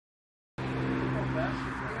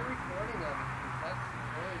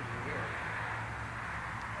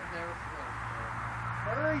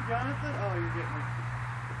Jonathan? Oh, you're getting it.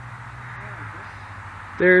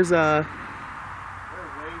 There's They're way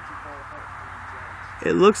too far apart for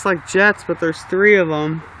it looks like jets, but there's 3 of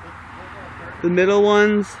them. The middle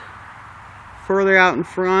one's further out in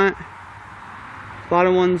front.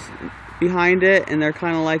 Bottom one's behind it, and they're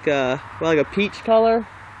kind of like a peach color,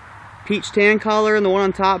 peach tan color, and the one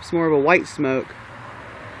on top's more of a white smoke.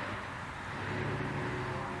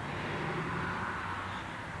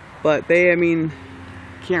 But they, I mean,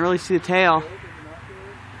 can't really see the tail.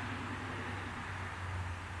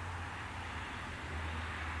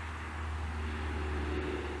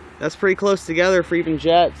 That's pretty close together for even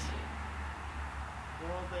jets.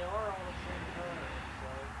 Well, they are all the same color, so.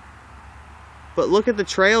 But look at the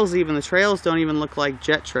trails even. The trails don't even look like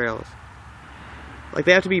jet trails. Like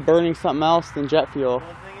they have to be burning something else than jet fuel. Well,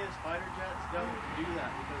 the thing is, fighter jets don't do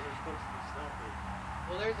that because they're supposed to be stealthy.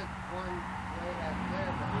 Well, there's one right at